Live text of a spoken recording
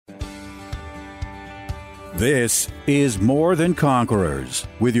This is More Than Conquerors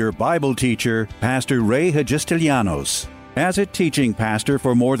with your Bible teacher, Pastor Ray Hagistilianos. As a teaching pastor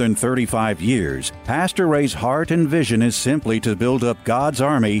for more than 35 years, Pastor Ray's heart and vision is simply to build up God's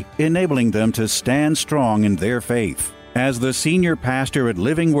army, enabling them to stand strong in their faith. As the senior pastor at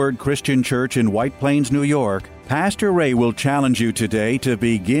Living Word Christian Church in White Plains, New York, Pastor Ray will challenge you today to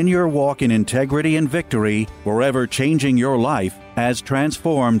begin your walk in integrity and victory, forever changing your life as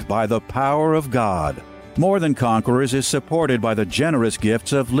transformed by the power of God. More Than Conquerors is supported by the generous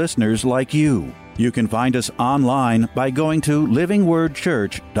gifts of listeners like you. You can find us online by going to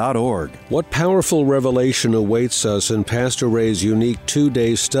livingwordchurch.org. What powerful revelation awaits us in Pastor Ray's unique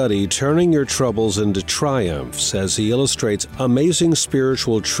 2-day study, Turning Your Troubles into Triumphs, as he illustrates amazing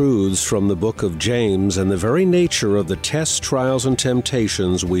spiritual truths from the book of James and the very nature of the tests, trials, and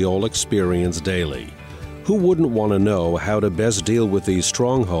temptations we all experience daily. Who wouldn't want to know how to best deal with these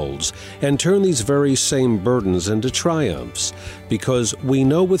strongholds and turn these very same burdens into triumphs? Because we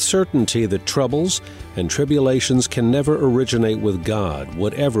know with certainty that troubles and tribulations can never originate with God,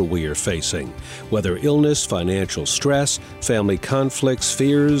 whatever we are facing. Whether illness, financial stress, family conflicts,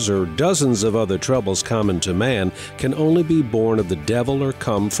 fears, or dozens of other troubles common to man can only be born of the devil or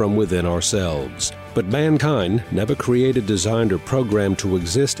come from within ourselves. But mankind, never created, designed, or programmed to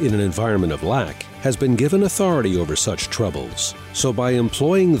exist in an environment of lack, has been given authority over such troubles. So by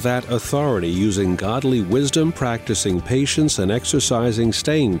employing that authority, using godly wisdom, practicing patience, and exercising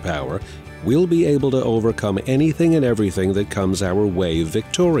staying power, we'll be able to overcome anything and everything that comes our way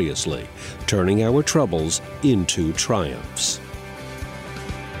victoriously, turning our troubles into triumphs.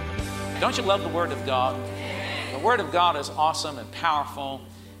 Don't you love the Word of God? The Word of God is awesome and powerful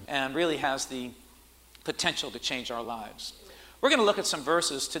and really has the potential to change our lives. We're going to look at some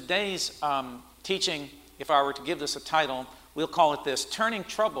verses. Today's teaching, if I were to give this a title, we'll call it this: Turning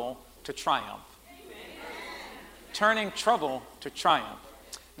Trouble to Triumph. Turning Trouble to Triumph.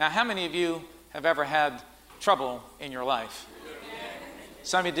 Now, how many of you have ever had trouble in your life?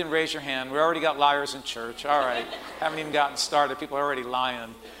 Some of you didn't raise your hand. We already got liars in church. All right. Haven't even gotten started. People are already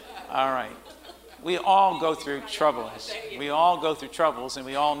lying. All right. We all go through troubles. We all go through troubles, and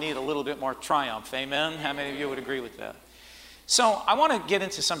we all need a little bit more triumph. Amen? How many of you would agree with that? So I want to get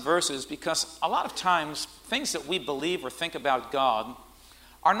into some verses because a lot of times things that we believe or think about God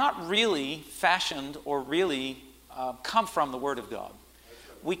are not really fashioned or really come from the Word of God.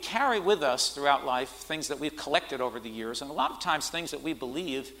 We carry with us throughout life things that we've collected over the years, and a lot of times things that we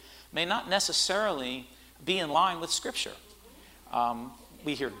believe may not necessarily be in line with Scripture.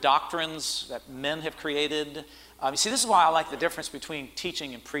 We hear doctrines that men have created. You see, this is why I like the difference between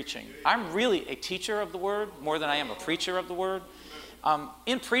teaching and preaching. I'm really a teacher of the Word more than I am a preacher of the Word.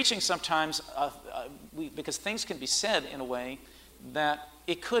 In preaching sometimes, because things can be said in a way that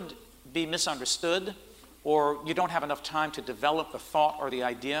it could be misunderstood, or you don't have enough time to develop the thought or the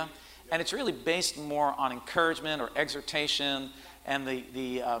idea, and it's really based more on encouragement or exhortation and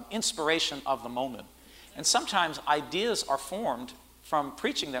the inspiration of the moment. And sometimes ideas are formed from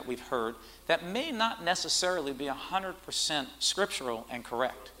preaching that we've heard that may not necessarily be 100% scriptural and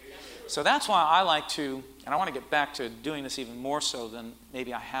correct. So that's why I like to, and I want to get back to doing this even more so than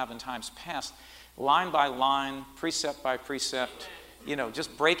maybe I have in times past, line by line, precept by precept,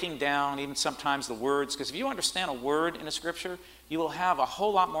 just breaking down even sometimes the words. Because if you understand a word in a scripture, you will have a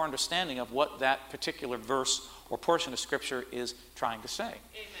whole lot more understanding of what that particular verse or portion of scripture is trying to say. Amen.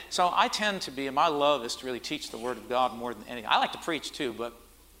 So I tend to be, and my love is to really teach the Word of God more than anything. I like to preach too, but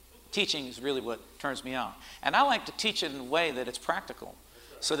teaching is really what turns me on. And I like to teach it in a way that it's practical,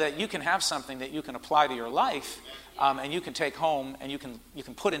 so that you can have something that you can apply to your life, and you can take home and you can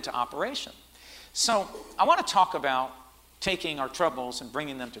put into operation. So I want to talk about taking our troubles and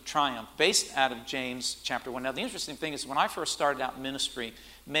bringing them to triumph, based out of James chapter 1. Now, the interesting thing is when I first started out in ministry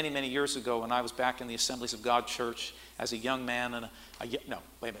many, many years ago, when I was back in the Assemblies of God Church as a young man and a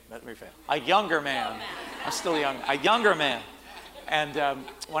younger man. I'm still young. A younger man. And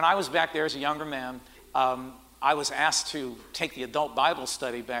when I was back there as a younger man, I was asked to take the adult Bible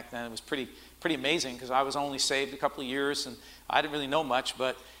study back then. It was pretty amazing because I was only saved a couple of years and I didn't really know much,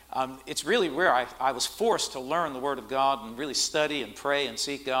 but it's really where I was forced to learn the Word of God and really study and pray and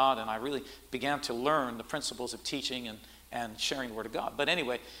seek God, and I really began to learn the principles of teaching and sharing the Word of God. But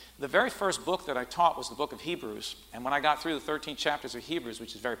anyway, the very first book that I taught was the book of Hebrews, and when I got through the 13 chapters of Hebrews,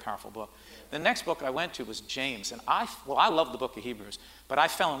 which is a very powerful book, the next book I went to was James, and I love the book of Hebrews, but I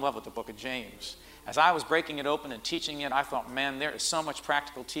fell in love with the book of James. As I was breaking it open and teaching it, I thought, man, there is so much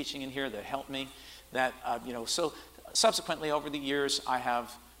practical teaching in here that helped me, that, so subsequently over the years, I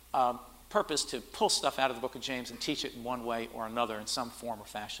have purpose to pull stuff out of the book of James and teach it in one way or another in some form or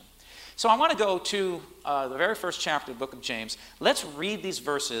fashion. So I want to go to the very first chapter of the book of James. Let's read these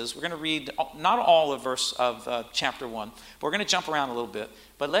verses. We're going to read not all of chapter 1, but we're going to jump around a little bit.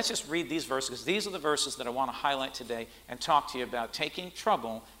 But let's just read these verses, because these are the verses that I want to highlight today and talk to you about taking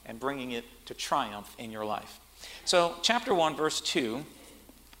trouble and bringing it to triumph in your life. So chapter 1, verse 2,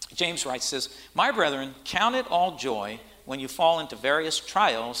 James writes, says, "My brethren, count it all joy when you fall into various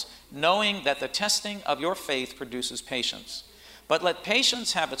trials, knowing that the testing of your faith produces patience. But let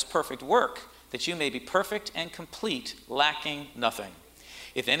patience have its perfect work, that you may be perfect and complete, lacking nothing.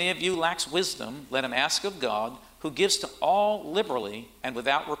 If any of you lacks wisdom, let him ask of God, who gives to all liberally and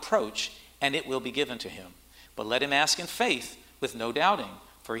without reproach, and it will be given to him. But let him ask in faith, with no doubting.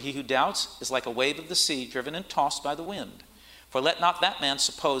 For he who doubts is like a wave of the sea, driven and tossed by the wind. For let not that man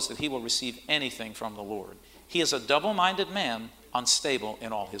suppose that he will receive anything from the Lord. He is a double-minded man, unstable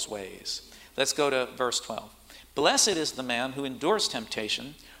in all his ways." Let's go to verse 12. "Blessed is the man who endures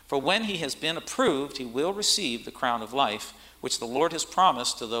temptation, for when he has been approved, he will receive the crown of life, which the Lord has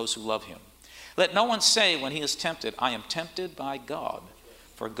promised to those who love him. Let no one say when he is tempted, 'I am tempted by God.'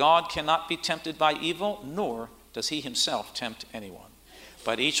 For God cannot be tempted by evil, nor does he himself tempt anyone.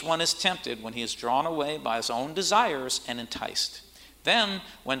 But each one is tempted when he is drawn away by his own desires and enticed. Then,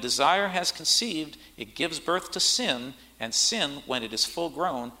 when desire has conceived, it gives birth to sin, and sin, when it is full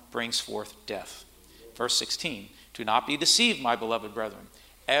grown, brings forth death." Verse 16, "Do not be deceived, my beloved brethren.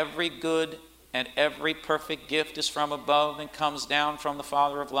 Every good and every perfect gift is from above and comes down from the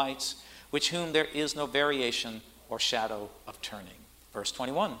Father of lights, with whom there is no variation or shadow of turning." Verse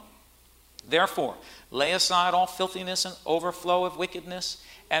 21, "Therefore, lay aside all filthiness and overflow of wickedness,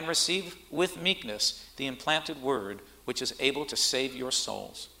 and receive with meekness the implanted word, which is able to save your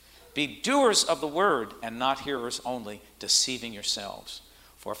souls. Be doers of the word, and not hearers only, deceiving yourselves.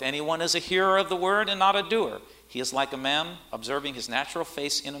 For if anyone is a hearer of the word and not a doer, he is like a man observing his natural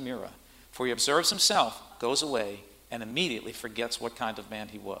face in a mirror. For he observes himself, goes away, and immediately forgets what kind of man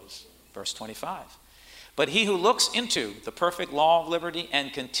he was." Verse 25, "But he who looks into the perfect law of liberty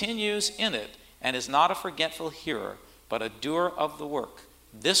and continues in it, and is not a forgetful hearer, but a doer of the work,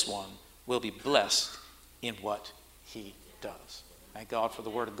 this one will be blessed in what he does." Thank God for the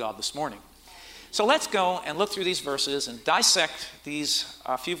word of God this morning. So let's go and look through these verses and dissect these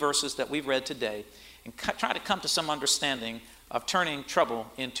few verses that we've read today and try to come to some understanding of turning trouble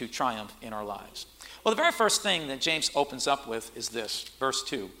into triumph in our lives. Well, the very first thing that James opens up with is this, verse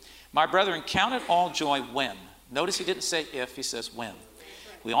 2. "My brethren, count it all joy when." Notice he didn't say if, he says when.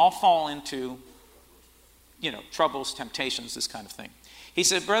 We all fall into, troubles, temptations, this kind of thing. He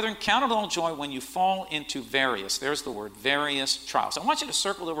said, "Brethren, count it all joy when you fall into various," there's the word, various trials. I want you to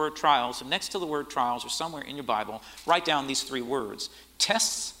circle the word trials, and next to the word trials or somewhere in your Bible, write down these three words: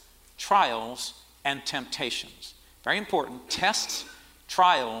 tests, trials, and temptations. Very important, tests,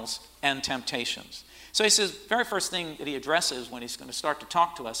 trials, and temptations. So he says, very first thing that he addresses when he's going to start to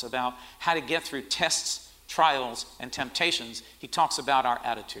talk to us about how to get through tests, trials, and temptations, he talks about our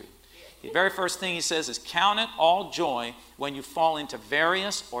attitude. The very first thing he says is, count it all joy when you fall into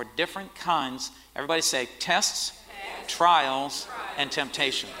various or different kinds, everybody say, tests, trials, and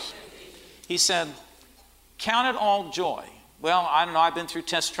temptations. He said, count it all joy. Well, I don't know, I've been through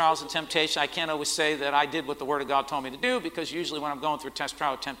tests, trials, and temptation. I can't always say that I did what the Word of God told me to do, because usually when I'm going through test,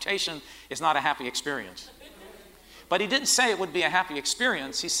 trial, or temptation, it's not a happy experience. But he didn't say it would be a happy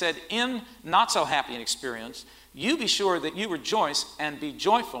experience. He said, in not so happy an experience, you be sure that you rejoice and be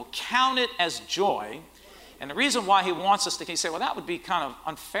joyful. Count it as joy. And the reason why he wants us to, he said, well, that would be kind of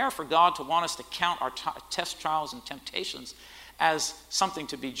unfair for God to want us to count our test, trials, and temptations as something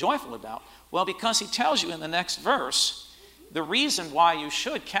to be joyful about. Well, because he tells you in the next verse the reason why you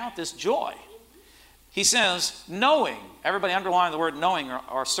should count this joy. He says, knowing. Everybody underline the word knowing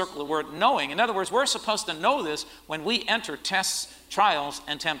or circle the word knowing. In other words, we're supposed to know this when we enter tests, trials,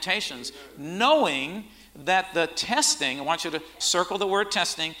 and temptations, knowing that the testing, I want you to circle the word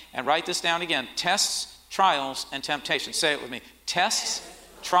testing and write this down again. Tests, trials, and temptations. Say it with me. Tests,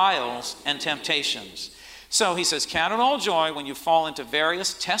 trials, and temptations. So he says, count it all joy when you fall into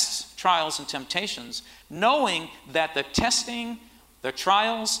various tests, trials, and temptations, knowing that the testing, the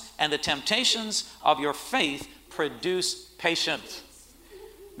trials, and the temptations of your faith produce patience.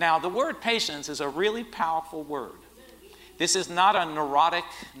 Now, the word patience is a really powerful word. This is not a neurotic,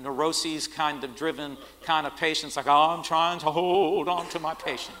 neuroses kind of driven kind of patience, like, oh, I'm trying to hold on to my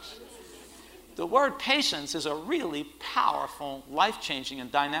patience. The word patience is a really powerful, life-changing,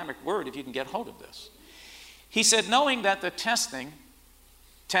 and dynamic word if you can get hold of this. He said, knowing that the testing,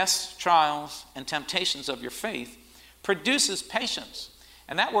 tests, trials, and temptations of your faith produces patience.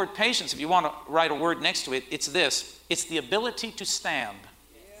 And that word patience, if you want to write a word next to it, it's this. It's the ability to stand.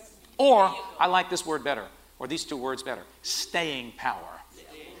 Or, I like this word better, or these two words better, staying power.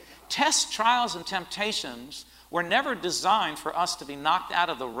 Tests, trials, and temptations were never designed for us to be knocked out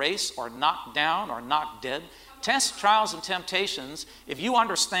of the race or knocked down or knocked dead. Tests, trials, and temptations, if you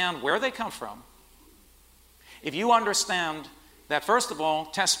understand where they come from, if you understand that, first of all,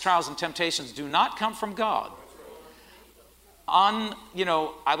 tests, trials, and temptations do not come from God.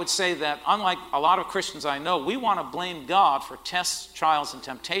 I would say that unlike a lot of Christians I know, we want to blame God for tests, trials, and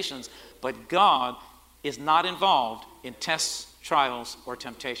temptations, but God is not involved in tests, trials, or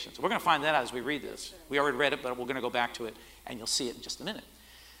temptations. We're going to find that out as we read this. We already read it, but we're going to go back to it, and you'll see it in just a minute.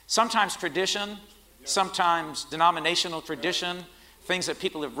 Sometimes tradition, sometimes denominational tradition, things that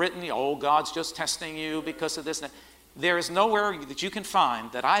people have written, oh, God's just testing you because of this and that. There is nowhere that you can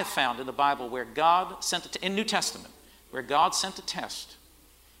find, that I have found in the Bible, where God sent it, in New Testament, where God sent a test.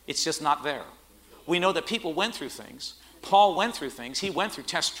 It's just not there. We know that people went through things. Paul went through things. He went through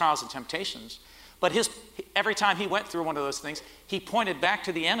tests, trials, and temptations. But every time he went through one of those things, he pointed back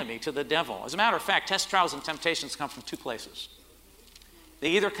to the enemy, to the devil. As a matter of fact, tests, trials, and temptations come from two places.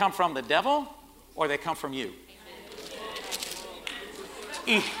 They either come from the devil or they come from you.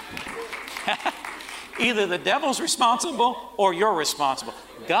 Either the devil's responsible or you're responsible.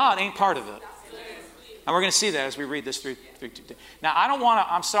 God ain't part of it. And we're going to see that as we read this through. Now,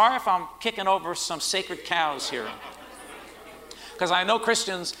 I'm sorry if I'm kicking over some sacred cows here. Because I know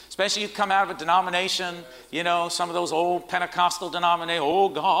Christians, especially you come out of a denomination, some of those old Pentecostal denominations, oh,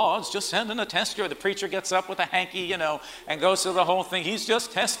 God's just sending a tester. The preacher gets up with a hanky, and goes through the whole thing. He's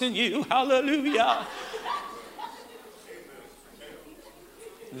just testing you. Hallelujah.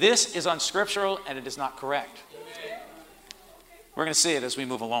 This is unscriptural and it is not correct. We're going to see it as we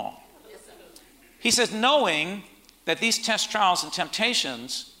move along. He says, knowing that these tests, trials, and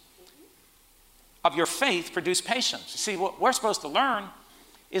temptations of your faith produce patience. You see, what we're supposed to learn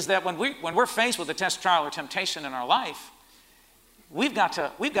is that when we're faced with a test, trial, or temptation in our life, we've got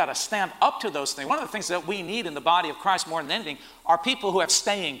to stand up to those things. One of the things that we need in the body of Christ more than anything are people who have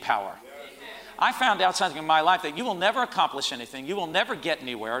staying power. I found out something in my life that you will never accomplish anything. You will never get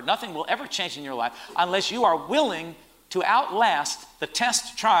anywhere. Nothing will ever change in your life unless you are willing to outlast the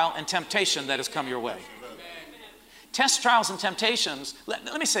test, trial, and temptation that has come your way. Tests, trials, and temptations, let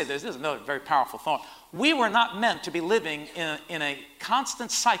me say this is another very powerful thought. We were not meant to be living in a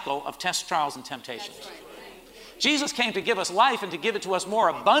constant cycle of tests, trials, and temptations. Jesus came to give us life and to give it to us more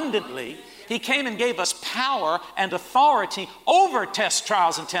abundantly. He came and gave us power and authority over tests,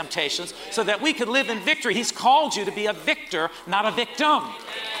 trials, and temptations so that we could live in victory. He's called you to be a victor, not a victim.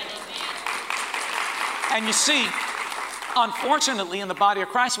 And you see, unfortunately, in the body of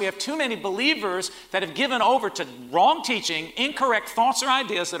Christ, we have too many believers that have given over to wrong teaching, incorrect thoughts or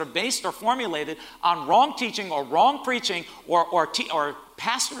ideas that are based or formulated on wrong teaching or wrong preaching or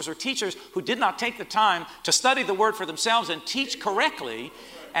pastors or teachers who did not take the time to study the Word for themselves and teach correctly.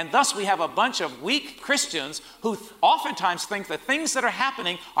 And thus we have a bunch of weak Christians who oftentimes think that things that are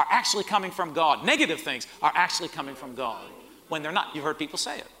happening are actually coming from God. Negative things are actually coming from God when they're not. You've heard people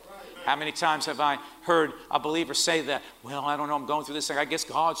say it. How many times have I heard a believer say that, well, I don't know, I'm going through this thing. I guess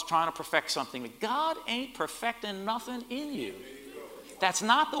God's trying to perfect something. But God ain't perfecting nothing in you. That's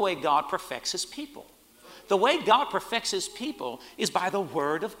not the way God perfects his people. The way God perfects his people is by the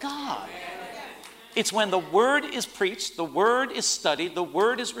Word of God. It's when the Word is preached, the Word is studied, the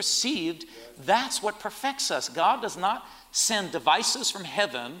Word is received. That's what perfects us. God does not send devices from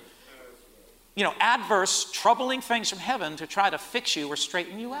heaven, adverse, troubling things from heaven to try to fix you or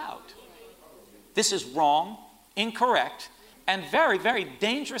straighten you out. This is wrong, incorrect, and very, very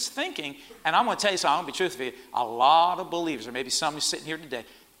dangerous thinking. And I'm going to tell you something, I'm going to be truthful with you. A lot of believers, or maybe some who's sitting here today,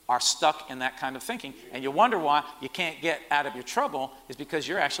 are stuck in that kind of thinking. And you wonder why you can't get out of your trouble is because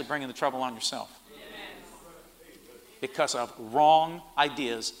you're actually bringing the trouble on yourself. Because of wrong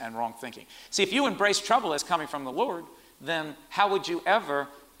ideas and wrong thinking. See, if you embrace trouble as coming from the Lord, then how would you ever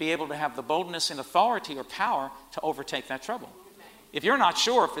be able to have the boldness and authority or power to overtake that trouble? If you're not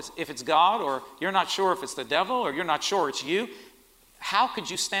sure if it's God, or you're not sure if it's the devil, or you're not sure it's you, how could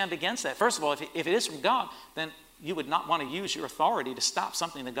you stand against that? First of all, if it is from God, then you would not want to use your authority to stop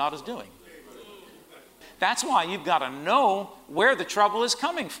something that God is doing. That's why you've got to know where the trouble is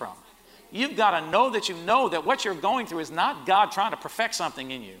coming from. You've got to know that what you're going through is not God trying to perfect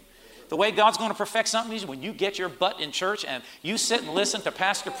something in you. The way God's going to perfect something is when you get your butt in church and you sit and listen to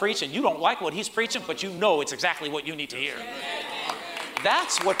pastor preach and you don't like what he's preaching, but you know it's exactly what you need to hear.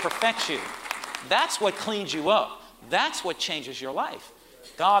 That's what perfects you. That's what cleans you up. That's what changes your life.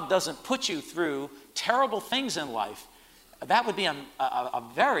 God doesn't put you through terrible things in life that would be a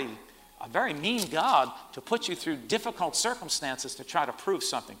very mean God to put you through difficult circumstances to try to prove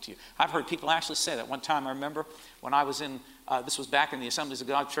something to you. I've heard people actually say that. One time I remember when I was in, this was back in the Assemblies of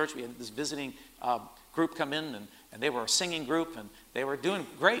God church, we had this visiting group come in, and they were a singing group, and they were doing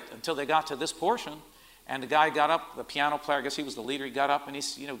great until they got to this portion. And the guy got up, the piano player, I guess he was the leader, he got up and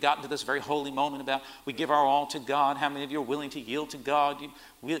he got into this very holy moment about, we give our all to God. How many of you are willing to yield to God?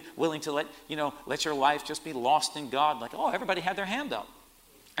 Willing to let your life just be lost in God? Like, oh, everybody had their hand up.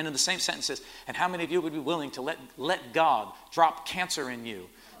 And in the same sentence says, and how many of you would be willing to let God drop cancer in you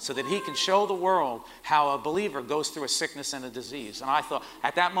so that he can show the world how a believer goes through a sickness and a disease? And I thought,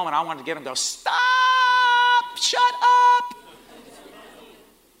 at that moment, I wanted to get him to go, stop, shut up.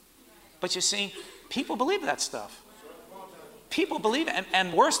 But you see, people believe that stuff. People believe it.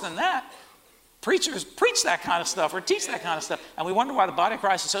 And worse than that, preachers preach that kind of stuff or teach that kind of stuff. And we wonder why the body of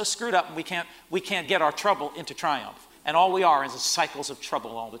Christ is so screwed up and we can't get our trouble into triumph. And all we are is cycles of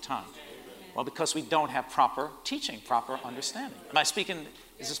trouble all the time. Well, because we don't have proper teaching, proper understanding. Am I speaking?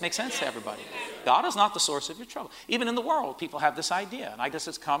 Does this make sense to everybody? God is not the source of your trouble. Even in the world, people have this idea. And I guess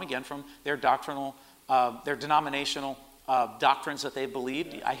it's come again from their doctrinal, their denominational doctrines that they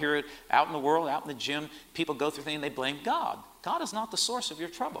believed. I hear it out in the world, out in the gym. People go through things and they blame God. God is not the source of your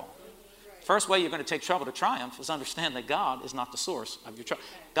trouble. First way you're going to take trouble to triumph is understand that God is not the source of your trouble.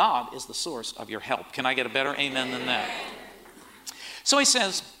 God is the source of your help. Can I get a better amen than that? So he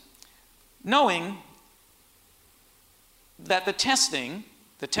says, knowing that the test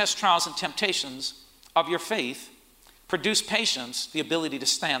trials and temptations of your faith produce patience, the ability to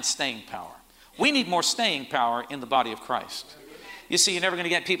stand, staying power. We need more staying power in the body of Christ. You see, you're never going to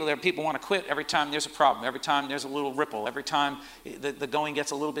get people there. People want to quit every time there's a problem, every time there's a little ripple, every time the going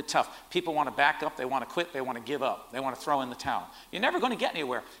gets a little bit tough. People want to back up, they want to quit, they want to give up, they want to throw in the towel. You're never going to get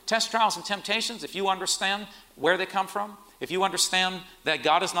anywhere. Test, trials, and temptations, if you understand where they come from, if you understand that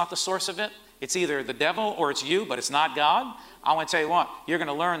God is not the source of it, it's either the devil or it's you, but it's not God. I want to tell you what, you're going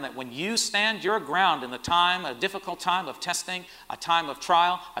to learn that when you stand your ground in the time, a difficult time of testing, a time of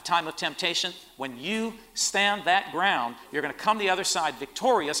trial, a time of temptation, when you stand that ground, you're going to come the other side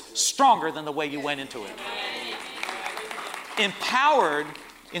victorious, stronger than the way you went into it. Empowered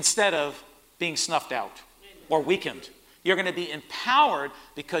instead of being snuffed out or weakened. You're going to be empowered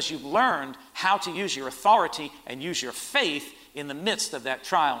because you've learned how to use your authority and use your faith in the midst of that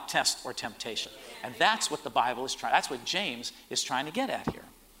trial, test, or temptation. And that's what the Bible is trying, that's what James is trying to get at here.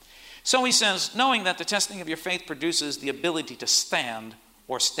 So he says, knowing that the testing of your faith produces the ability to stand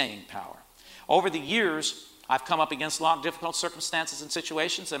or staying power. Over the years, I've come up against a lot of difficult circumstances and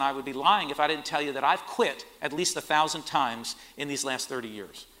situations, and I would be lying if I didn't tell you that I've quit at least 1,000 times in these last 30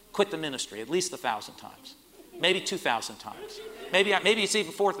 years. Quit the ministry at least 1,000 times. Maybe 2,000 times. Maybe it's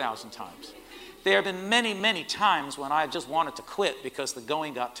even 4,000 times. There have been many, many times when I just wanted to quit because the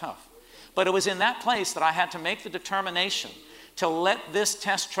going got tough. But it was in that place that I had to make the determination to let this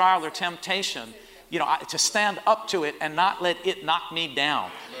test, trial, or temptation, to stand up to it and not let it knock me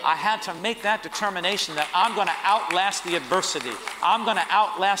down. I had to make that determination that I'm going to outlast the adversity. I'm going to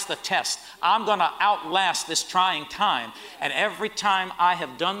outlast the test. I'm going to outlast this trying time. And every time I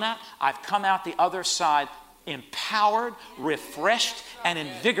have done that, I've come out the other side empowered, refreshed, and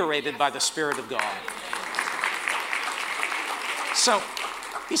invigorated by the Spirit of God. So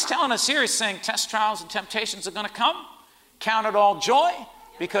he's telling us here, he's saying test, trials, and temptations are going to come. Count it all joy,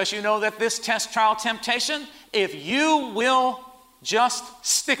 because you know that this test, trial, temptation, if you will just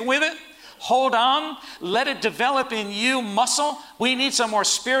stick with it, hold on, let it develop in you muscle. We need some more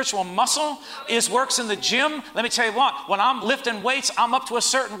spiritual muscle. It works in the gym. Let me tell you what, when I'm lifting weights, I'm up to a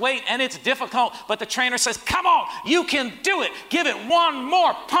certain weight and it's difficult, but the trainer says, come on, you can do it. Give it one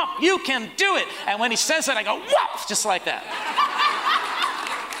more pump. You can do it. And when he says that, I go, whoop, just like that.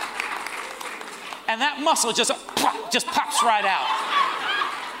 And that muscle just pops right out.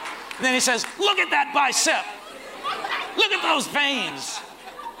 And then he says, look at that bicep. Look at those veins.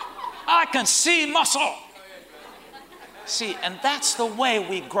 I can see muscle. See, and that's the way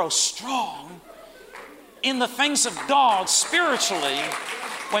we grow strong in the things of God spiritually.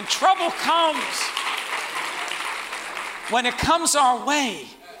 When trouble comes, when it comes our way,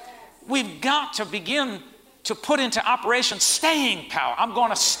 we've got to begin to put into operation staying power. I'm going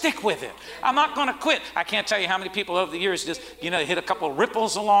to stick with it. I'm not going to quit. I can't tell you how many people over the years just, hit a couple of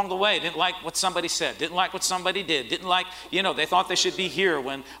ripples along the way. Didn't like what somebody said. Didn't like what somebody did. Didn't like, they thought they should be here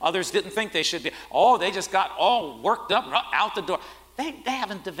when others didn't think they should be. Oh, they just got all worked up out the door. They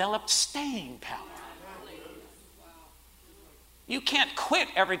haven't developed staying power. You can't quit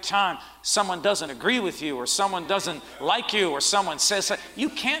every time someone doesn't agree with you or someone doesn't like you or someone says something. You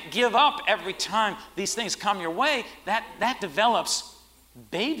can't give up every time these things come your way. That develops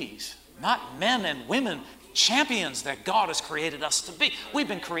babies, not men and women, champions that God has created us to be. We've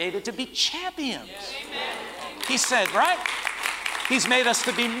been created to be champions. He said, right? He's made us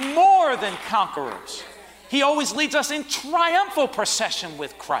to be more than conquerors. He always leads us in triumphal procession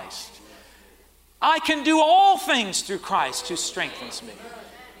with Christ. I can do all things through Christ who strengthens me.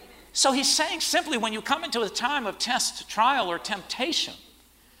 So he's saying simply, when you come into a time of test, trial, or temptation,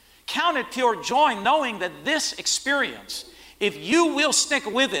 count it pure joy knowing that this experience, if you will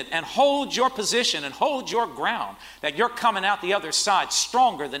stick with it and hold your position and hold your ground, that you're coming out the other side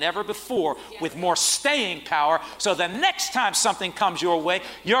stronger than ever before with more staying power, so the next time something comes your way,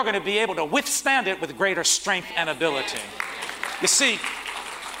 you're going to be able to withstand it with greater strength and ability.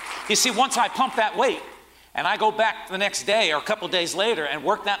 You see, once I pump that weight and I go back the next day or a couple days later and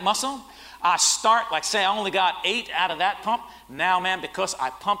work that muscle, I start, like say I only got 8 out of that pump. Now, man, because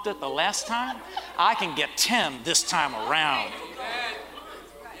I pumped it the last time, I can get 10 this time around.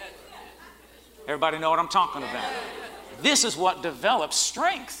 Everybody know what I'm talking about? This is what develops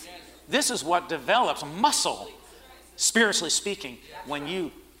strength. This is what develops muscle, spiritually speaking, when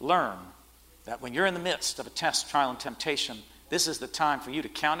you learn that when you're in the midst of a test, trial, and temptation, this is the time for you to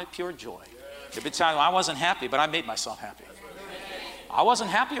count it pure joy. There'll be times I wasn't happy, but I made myself happy. I wasn't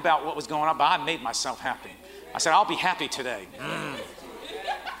happy about what was going on, but I made myself happy. I said, I'll be happy today.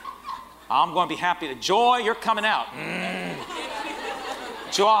 I'm going to be happy. Joy, you're coming out.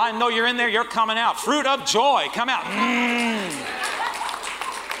 Joy, I know you're in there, you're coming out. Fruit of joy, come out.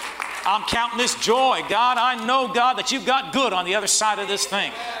 I'm counting this joy. God, I know, God, that you've got good on the other side of this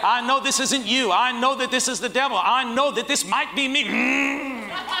thing. I know this isn't you. I know that this is the devil. I know that this might be me.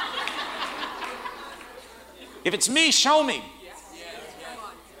 If it's me, show me.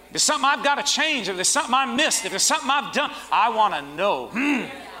 If there's something I've got to change, if there's something I missed, if there's something I've done, I want to know.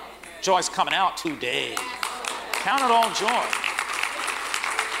 Joy's coming out today. Count it all joy.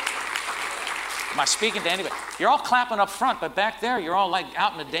 Am I speaking to anybody? You're all clapping up front, but back there, you're all like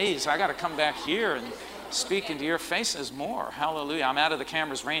out in a daze. I got to come back here and speak into your faces more. Hallelujah. I'm out of the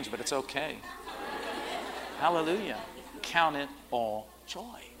camera's range, but it's okay. Hallelujah. Count it all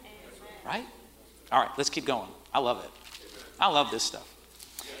joy. Right? All right, let's keep going. I love it. I love this stuff.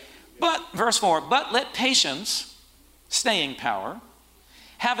 But, verse 4, but let patience, staying power,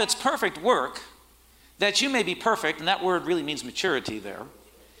 have its perfect work, that you may be perfect, and that word really means maturity there,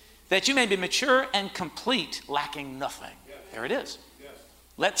 that you may be mature and complete, lacking nothing. There it is.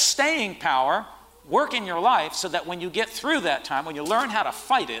 Let staying power work in your life so that when you get through that time, when you learn how to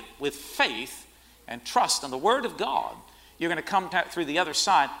fight it with faith and trust in the Word of God, you're going to come through the other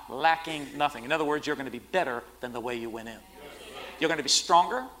side lacking nothing. In other words, you're going to be better than the way you went in. You're going to be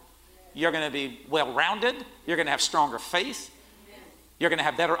stronger. You're going to be well-rounded. You're going to have stronger faith. You're going to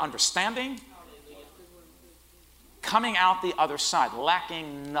have better understanding. Coming out the other side,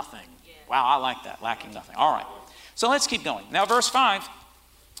 lacking nothing. Wow, I like that, lacking nothing. All right, so let's keep going. Now, verse 5,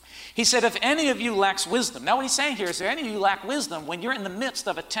 he said, if any of you lacks wisdom. Now, what he's saying here is, if any of you lack wisdom when you're in the midst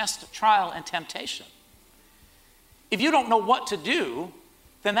of a test, trial, and temptation, if you don't know what to do,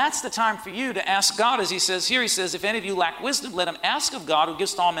 then that's the time for you to ask God, as he says here. He says, if any of you lack wisdom, let him ask of God, who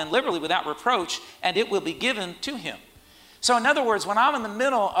gives to all men liberally without reproach, and it will be given to him. So in other words, when I'm in the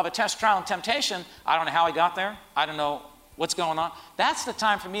middle of a test, trial, and temptation, I don't know how I got there. I don't know what's going on. That's the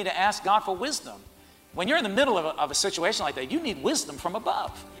time for me to ask God for wisdom. When you're in the middle of a situation like that, you need wisdom from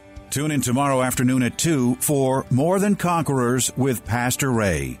above. Tune in tomorrow afternoon at 2 for More Than Conquerors with Pastor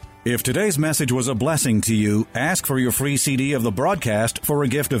Ray. If today's message was a blessing to you, ask for your free CD of the broadcast for a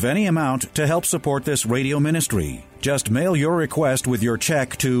gift of any amount to help support this radio ministry. Just mail your request with your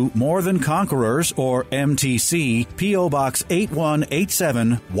check to More Than Conquerors, or MTC, P.O. Box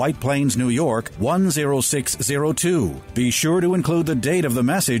 8187, White Plains, New York, 10602. Be sure to include the date of the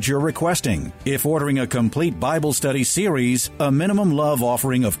message you're requesting. If ordering a complete Bible study series, a minimum love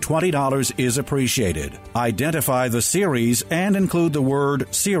offering of $20 is appreciated. Identify the series and include the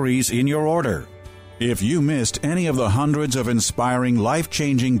word series in your order. If you missed any of the hundreds of inspiring,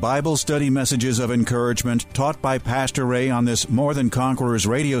 life-changing Bible study messages of encouragement taught by Pastor Ray on this More Than Conquerors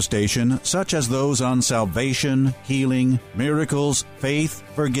radio station, such as those on salvation, healing, miracles, faith,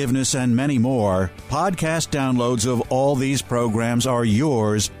 forgiveness, and many more, podcast downloads of all these programs are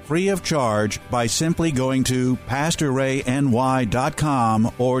yours free of charge by simply going to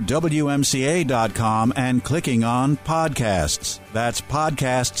PastorRayNY.com or WMCA.com and clicking on Podcasts. That's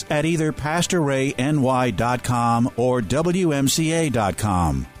podcasts at either PastorRayNY.com or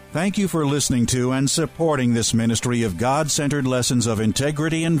WMCA.com. Thank you for listening to and supporting this ministry of God-centered lessons of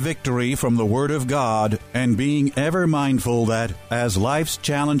integrity and victory from the Word of God, and being ever mindful that, as life's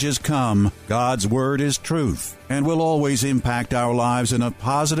challenges come, God's Word is truth and will always impact our lives in a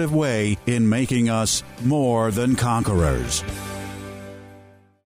positive way in making us more than conquerors.